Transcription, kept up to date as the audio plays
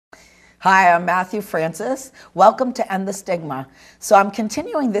Hi, I'm Matthew Francis. Welcome to End the Stigma. So I'm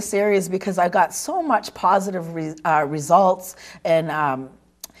continuing this series because I got so much positive results. And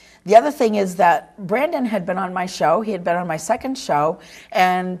the other thing is that Branden had been on my show. He had been on my second show,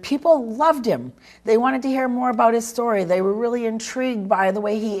 and people loved him. They wanted to hear more about his story. They were really intrigued by the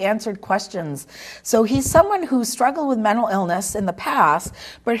way he answered questions. So he's someone who struggled with mental illness in the past,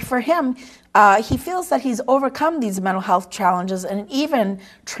 but for him, he feels that he's overcome these mental health challenges and even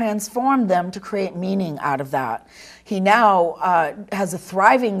transformed them to create meaning out of that. He now has a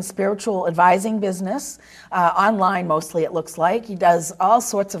thriving spiritual advising business, online mostly it looks like. He does all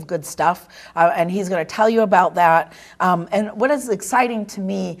sorts of good stuff, and he's going to tell you about that. And what is exciting to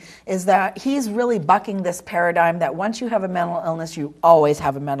me is that he's really bucking this paradigm that once you have a mental illness, you always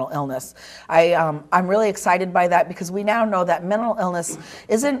have a mental illness. I'm really excited by that because we now know that mental illness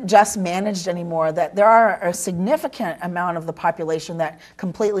isn't just managed anymore, that there are a significant amount of the population that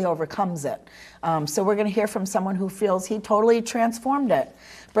completely overcomes it. So we're going to hear from someone who feels he totally transformed it.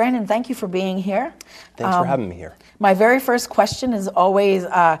 Branden, thank you for being here. Thanks for having me here. My very first question is always,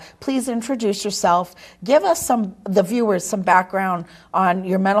 please introduce yourself. Give us the viewers some background on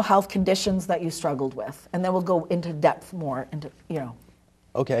your mental health conditions that you struggled with, and then we'll go into depth more into,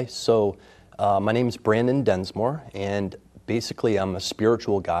 Okay, so my name is Branden Densmore, and basically I'm a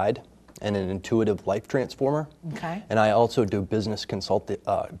spiritual guide and an intuitive life transformer. Okay. And I also do business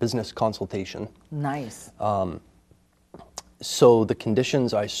consultation. Nice. So the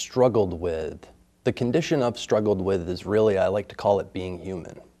conditions I struggled with, the condition I've struggled with is really, I like to call it being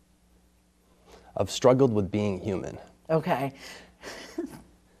human. I've struggled with being human. Okay.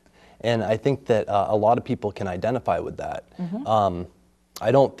 And I think that a lot of people can identify with that. Mm-hmm.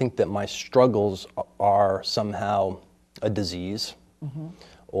 I don't think that my struggles are somehow a disease. Mm-hmm.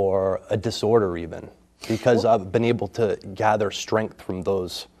 Or a disorder even, because I've been able to gather strength from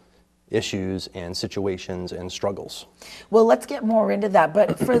those issues and situations and struggles. Well, let's get more into that,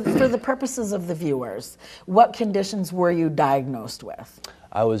 but for the purposes of the viewers, what conditions were you diagnosed with?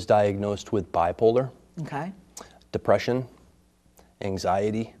 I was diagnosed with bipolar, okay, depression,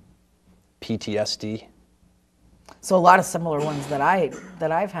 anxiety, PTSD. So a lot of similar ones that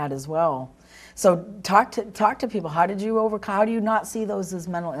I've had as well. So talk to people. How do you not see those as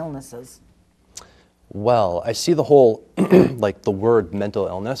mental illnesses? Well, I see the whole, like the word mental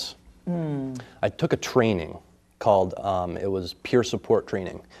illness. I took a training called, it was peer support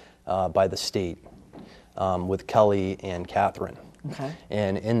training by the state with Kelly and Catherine. Okay.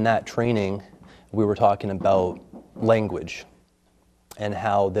 And in that training, we were talking about language and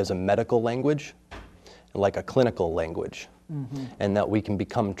how there's a medical language, like a clinical language, and that we can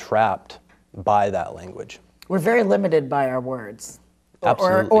become trapped by that language. We're very limited by our words.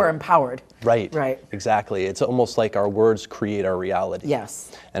 Absolutely. Or empowered. Right. Right. Exactly. It's almost like our words create our reality.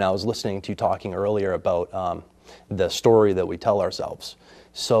 Yes. And I was listening to you talking earlier about the story that we tell ourselves.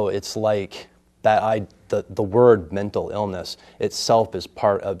 So it's like that the word mental illness itself is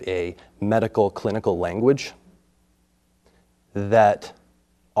part of a medical clinical language that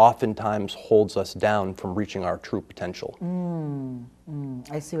oftentimes holds us down from reaching our true potential.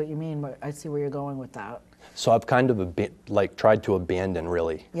 I see what you mean, but I see where you're going with that. So I've kind of tried to abandon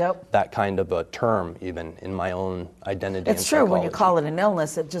really that kind of a term even in my own identity. It's true, when you call it an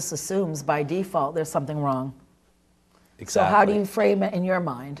illness, it just assumes by default there's something wrong. Exactly. So how do you frame it in your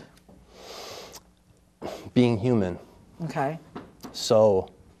mind? Being human. Okay. So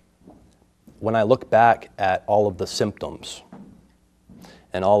when I look back at all of the symptoms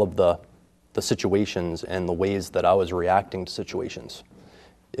and all of the situations and the ways that I was reacting to situations,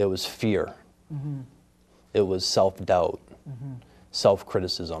 it was fear. Mm-hmm. It was self-doubt,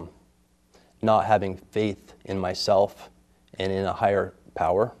 self-criticism, not having faith in myself and in a higher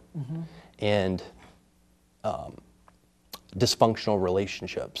power, and dysfunctional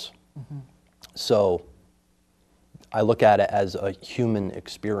relationships. So I look at it as a human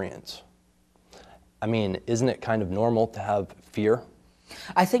experience. I mean, isn't it kind of normal to have fear?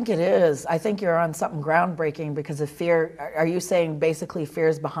 I think it is. I think you're on something groundbreaking because of fear. Are you saying basically fear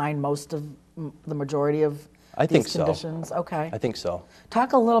is behind most of the majority of these conditions? So. Okay. I think so.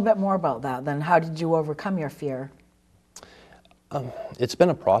 Talk a little bit more about that then. How did you overcome your fear? It's been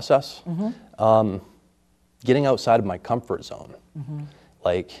a process. Getting outside of my comfort zone.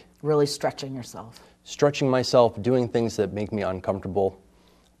 Like really stretching yourself. Stretching myself, doing things that make me uncomfortable,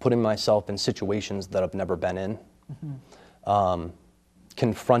 putting myself in situations that I've never been in.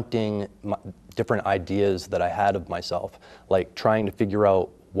 Confronting different ideas that I had of myself, like trying to figure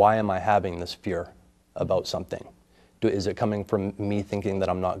out why am I having this fear about something? Is it coming from me thinking that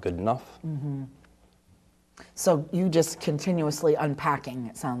I'm not good enough? So you just continuously unpacking,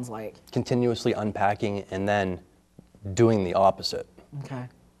 it sounds like. Continuously unpacking and then doing the opposite. Okay.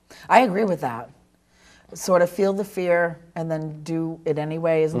 I agree with that. Sort of feel the fear and then do it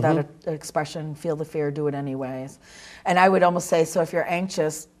anyway. Isn't that an expression? Feel the fear, do it anyways. And I would almost say, so if you're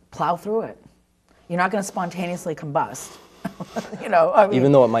anxious, plow through it. You're not going to spontaneously combust. You know, I mean,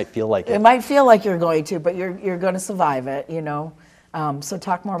 Even though it might feel like it. It might feel like you're going to, but you're going to survive it, you know. So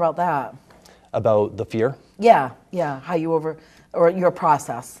talk more about that. About the fear? Yeah, how you or your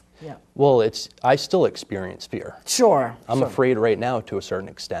process. Yeah. Well, I still experience fear. Sure. I'm afraid right now to a certain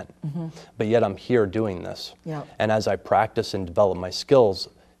extent, but yet I'm here doing this. Yeah. And as I practice and develop my skills,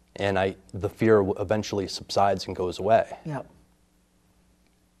 and the fear eventually subsides and goes away. Yep.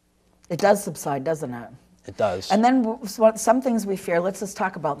 It does subside, doesn't it? It does. And then some things we fear, let's just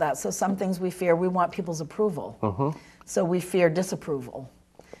talk about that. So some things we fear, we want people's approval. So we fear disapproval.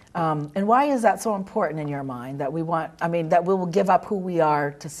 And why is that so important in your mind, that we want, that we will give up who we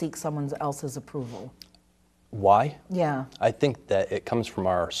are to seek someone else's approval? Why? Yeah. I think that it comes from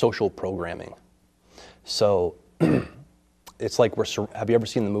our social programming. So it's like have you ever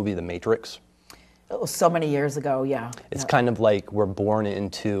seen the movie The Matrix? It was so many years ago, yeah. It's kind of like we're born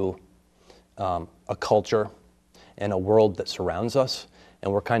into a culture and a world that surrounds us,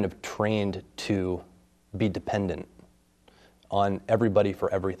 and we're kind of trained to be dependent on everybody for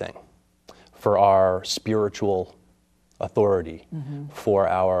everything, for our spiritual authority, for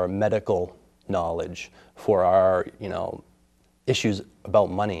our medical knowledge, for our issues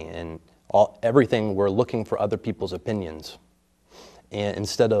about money and everything. We're looking for other people's opinions, and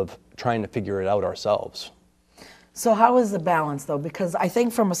instead of trying to figure it out ourselves. So how is the balance, though? Because I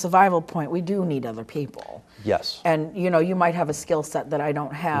think from a survival point, we do need other people. Yes. And you might have a skill set that I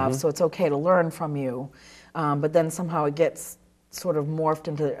don't have, so it's okay to learn from you. But then somehow it gets sort of morphed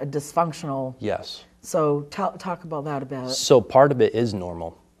into a dysfunctional. Yes. So talk about that a bit. So part of it is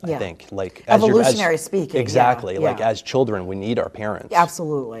normal, I think. Like evolutionary speaking. Exactly. Yeah, like yeah. as children, we need our parents.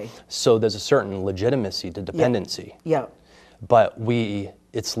 Absolutely. So there's a certain legitimacy to dependency. Yeah. But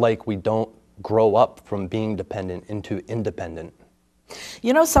it's like we don't grow up from being dependent into independent.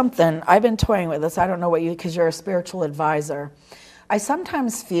 You know something, I've been toying with this, I don't know because you're a spiritual advisor. I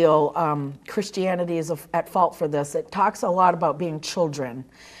sometimes feel Christianity is at fault for this. It talks a lot about being children.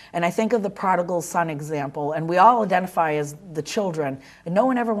 And I think of the prodigal son example, and we all identify as the children, and no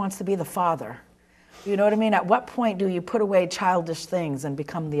one ever wants to be the father. You know what I mean? At what point do you put away childish things and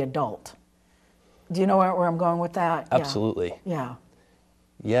become the adult? Do you know where I'm going with that? Absolutely. Yeah.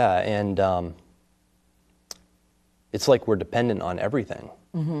 Yeah, and it's like we're dependent on everything.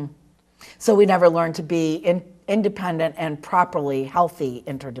 So we never learn to be independent and properly healthy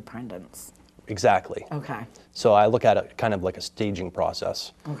interdependence. Exactly. Okay. So I look at it kind of like a staging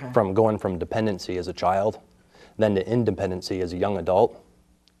process, from going from dependency as a child, then to independency as a young adult,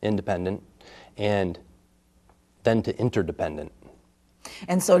 independent, and then to interdependent.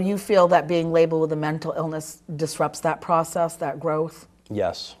 And so you feel that being labeled with a mental illness disrupts that process, that growth?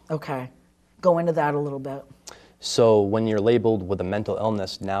 Yes. Okay. Go into that a little bit. So when you're labeled with a mental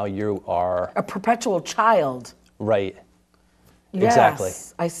illness, now you are a perpetual child. Right. Yes, Exactly.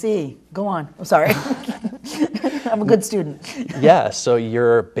 I see. Go on. I'm sorry. I'm a good student. Yeah, so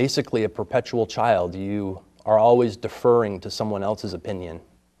you're basically a perpetual child. You are always deferring to someone else's opinion.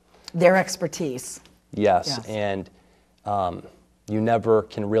 Their expertise. Yes. And you never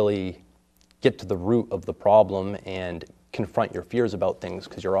can really get to the root of the problem and confront your fears about things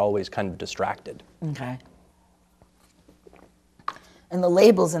because you're always kind of distracted. Okay. And the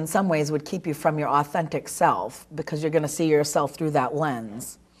labels in some ways would keep you from your authentic self because you're going to see yourself through that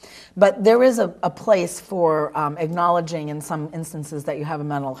lens. But there is a place for acknowledging in some instances that you have a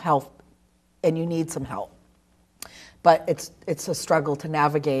mental health and you need some help. But it's a struggle to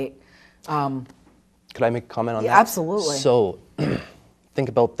navigate. Could I make a comment on that? Absolutely. So think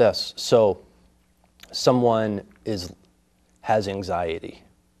about this. So someone has anxiety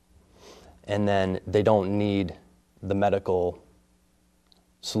and then they don't need the medical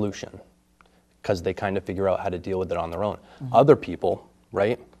solution because they kind of figure out how to deal with it on their own. Other people,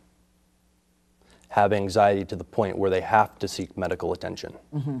 right, have anxiety to the point where they have to seek medical attention,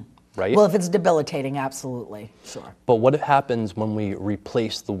 right? Well, if it's debilitating, absolutely, sure. But what happens when we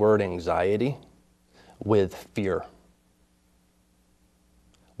replace the word anxiety with fear?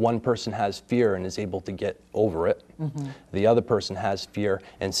 One person has fear and is able to get over it. The other person has fear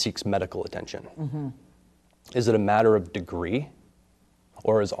and seeks medical attention. Is it a matter of degree?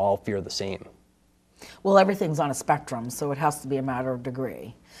 Or is all fear the same? Well, everything's on a spectrum, so it has to be a matter of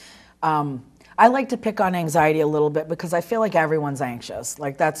degree. I like to pick on anxiety a little bit because I feel like everyone's anxious.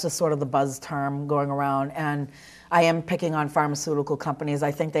 Like that's just sort of the buzz term going around. And I am picking on pharmaceutical companies.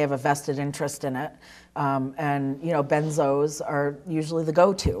 I think they have a vested interest in it. And you know, benzos are usually the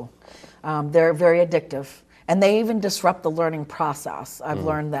go-to. They're very addictive. And they even disrupt the learning process. I've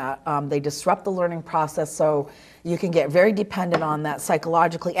learned that. They disrupt the learning process, so you can get very dependent on that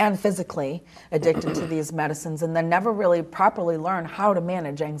psychologically and physically, addicted to these medicines, and then never really properly learn how to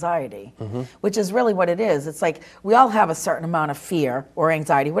manage anxiety, which is really what it is. It's like we all have a certain amount of fear or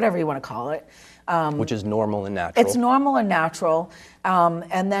anxiety, whatever you want to call it. Which is normal and natural. It's normal and natural,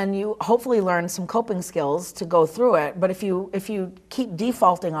 and then you hopefully learn some coping skills to go through it. But if you keep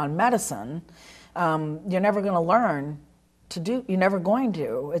defaulting on medicine, you're never going to learn to do, you're never going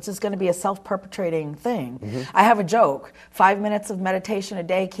to. It's just going to be a self-perpetrating thing. I have a joke, 5 minutes of meditation a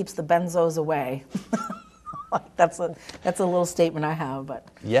day keeps the benzos away. That's a little statement I have, but.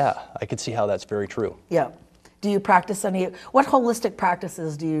 Yeah, I could see how that's very true. Yeah. Do you practice what holistic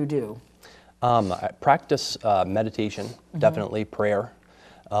practices do you do? I practice meditation, definitely, prayer.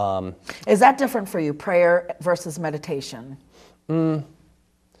 Is that different for you, prayer versus meditation?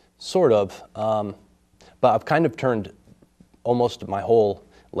 Sort of, but I've kind of turned almost my whole,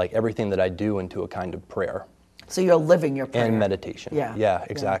 like everything that I do into a kind of prayer. So you're living your prayer. And meditation. Yeah. Yeah,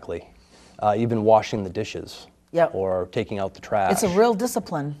 exactly. Even washing the dishes. Yep. Or taking out the trash. It's a real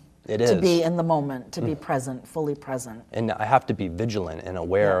discipline. It is. To be in the moment, to be present, fully present. And I have to be vigilant and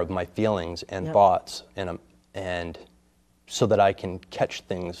aware of my feelings and thoughts, and so that I can catch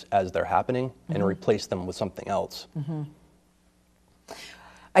things as they're happening and replace them with something else.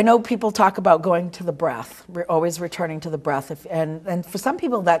 I know people talk about going to the breath, always returning to the breath, and for some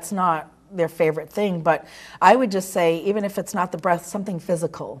people that's not their favorite thing, but I would just say, even if it's not the breath, something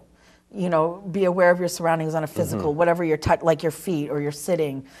physical. You know, be aware of your surroundings on a physical, whatever you're like your feet or you're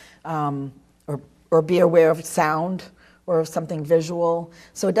sitting, or be aware of sound or of something visual.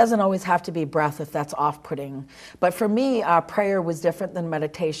 So it doesn't always have to be breath if that's off-putting. But for me, prayer was different than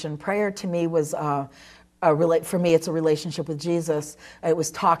meditation. Prayer to me was for me, it's a relationship with Jesus. It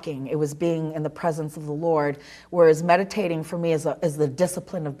was talking. It was being in the presence of the Lord. Whereas meditating for me is the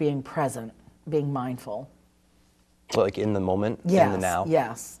discipline of being present, being mindful. Like in the moment, yes, in the now?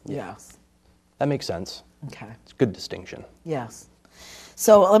 Yes, yes. That makes sense. Okay. It's a good distinction. Yes.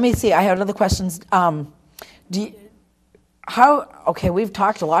 So let me see. I have other questions. Okay, we've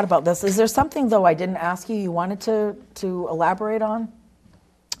talked a lot about this. Is there something, though, I didn't ask you wanted to elaborate on?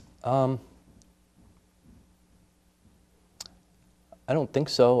 I don't think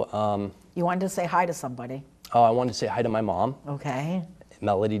so. You wanted to say hi to somebody. Oh, I wanted to say hi to my mom. Okay.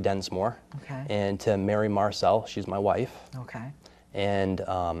 Melody Densmore. Okay. And to Mary Marcel, she's my wife. Okay. And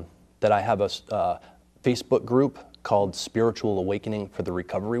that I have a Facebook group called Spiritual Awakening for the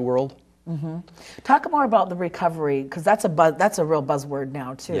Recovery World. Talk more about the recovery, because that's a real buzzword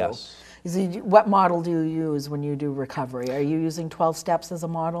now too. Yes. What model do you use when you do recovery? Are you using 12 steps as a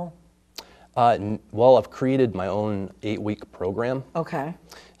model? Well, I've created my own 8-week program. Okay.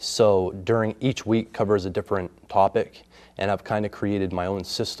 So during each week covers a different topic, and I've kind of created my own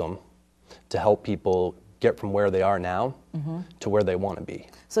system to help people get from where they are now to where they want to be.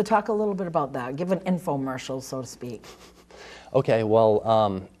 So talk a little bit about that. Give an infomercial, so to speak. Okay,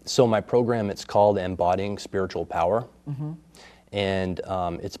 well, so my program, it's called Embodying Spiritual Power. And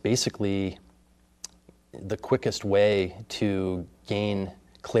it's basically the quickest way to gain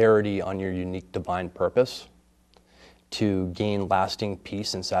clarity on your unique divine purpose, to gain lasting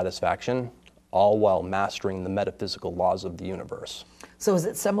peace and satisfaction, all while mastering the metaphysical laws of the universe. So is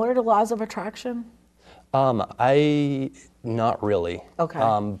it similar to laws of attraction? Not really. Okay.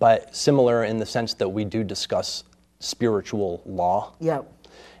 But similar in the sense that we do discuss spiritual law. Yep.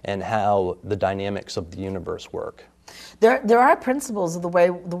 And how the dynamics of the universe work. There are principles of the way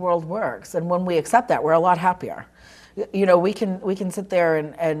the world works, and when we accept that, we're a lot happier. You know, we can sit there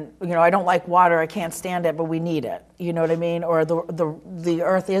and you know, I don't like water, I can't stand it, but we need it. You know what I mean? Or the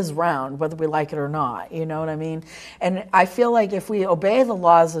earth is round, whether we like it or not. You know what I mean? And I feel like if we obey the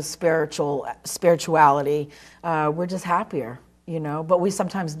laws of spirituality, we're just happier. You know, but we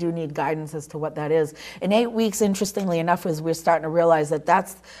sometimes do need guidance as to what that is. In 8 weeks, interestingly enough, is we're starting to realize that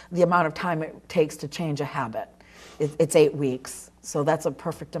that's the amount of time it takes to change a habit. It's 8 weeks. So that's a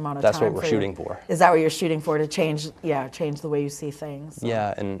perfect amount of time. That's what we're shooting for. Is that what you're shooting for, to change the way you see things? So.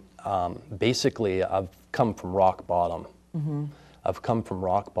 Yeah, and basically I've come from rock bottom. I've come from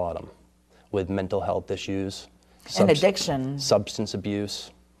rock bottom with mental health issues. And addiction. Substance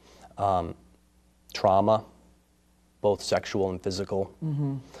abuse, trauma, both sexual and physical.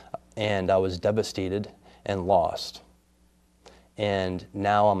 And I was devastated and lost. And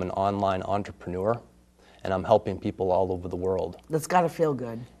now I'm an online entrepreneur, and I'm helping people all over the world. That's got to feel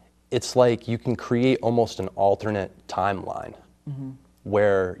good. It's like you can create almost an alternate timeline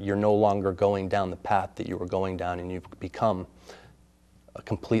where you're no longer going down the path that you were going down, and you've become a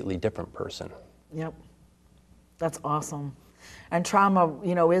completely different person. Yep. That's awesome. And trauma,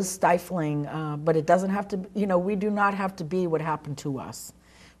 you know, is stifling, but it doesn't have to, you know, we do not have to be what happened to us.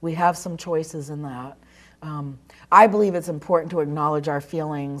 We have some choices in that. I believe it's important to acknowledge our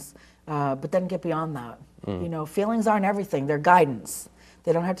feelings, but then get beyond that. You know, feelings aren't everything, they're guidance.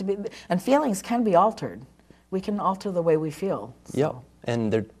 They don't have to be, and feelings can be altered. We can alter the way we feel. So. Yep,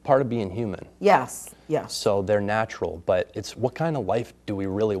 and they're part of being human. Yes, yes. So they're natural, but it's what kind of life do we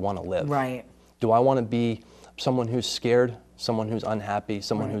really want to live? Right. Do I want to be someone who's scared, someone who's unhappy,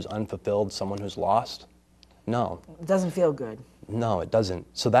 someone who's unfulfilled, someone who's lost? No. It doesn't feel good. No, it doesn't.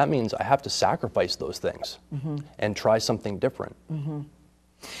 So that means I have to sacrifice those things and try something different.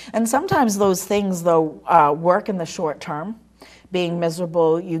 And sometimes those things, though, work in the short term. Being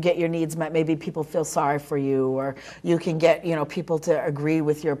miserable, you get your needs met, maybe people feel sorry for you, or you can get, you know, people to agree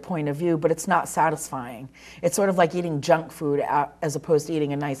with your point of view, but it's not satisfying. It's sort of like eating junk food as opposed to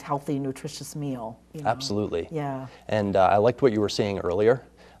eating a nice, healthy, nutritious meal. You know? Absolutely. Yeah. And I liked what you were saying earlier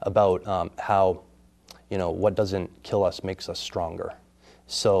about how, you know, what doesn't kill us makes us stronger.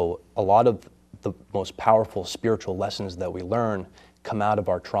 So a lot of the most powerful spiritual lessons that we learn come out of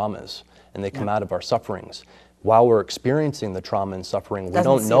our traumas, and they come out of our sufferings. While we're experiencing the trauma and suffering, we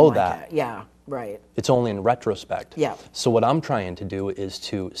don't know like that. It. Yeah, right. It's only in retrospect. Yeah. So what I'm trying to do is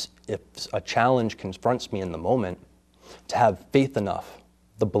to, if a challenge confronts me in the moment, to have faith enough,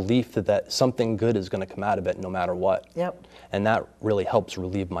 the belief that something good is going to come out of it no matter what. Yep. And that really helps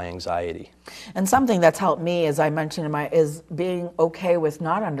relieve my anxiety. And something that's helped me, as I mentioned is being okay with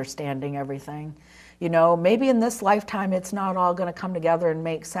not understanding everything. You know, maybe in this lifetime it's not all going to come together and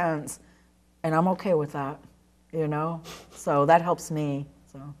make sense, and I'm okay with that. You know, so that helps me.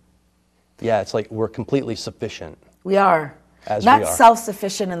 So. Yeah, it's like we're completely sufficient. We are. As Not we are.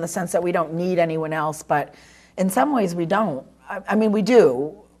 self-sufficient in the sense that we don't need anyone else, but in some ways we don't. I mean, we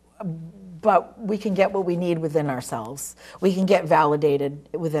do, but we can get what we need within ourselves. We can get validated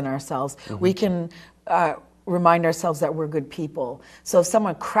within ourselves. We can remind ourselves that we're good people. So if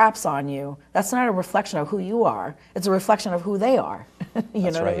someone craps on you, that's not a reflection of who you are. It's a reflection of who they are.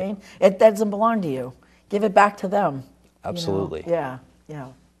 You know what I mean? It doesn't belong to you. Give it back to them. Absolutely. You know? Yeah.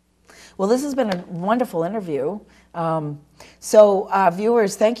 Well, this has been a wonderful interview. So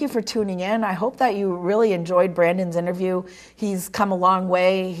viewers, thank you for tuning in. I hope that you really enjoyed Branden's interview. He's come a long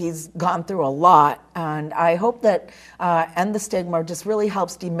way. He's gone through a lot. And I hope that End the Stigma just really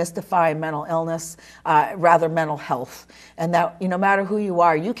helps demystify mental illness, rather mental health. And that, you know, no matter who you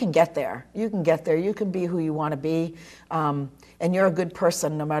are, you can get there. You can get there. You can be who you want to be. And you're a good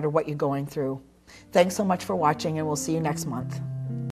person no matter what you're going through. Thanks so much for watching, and we'll see you next month.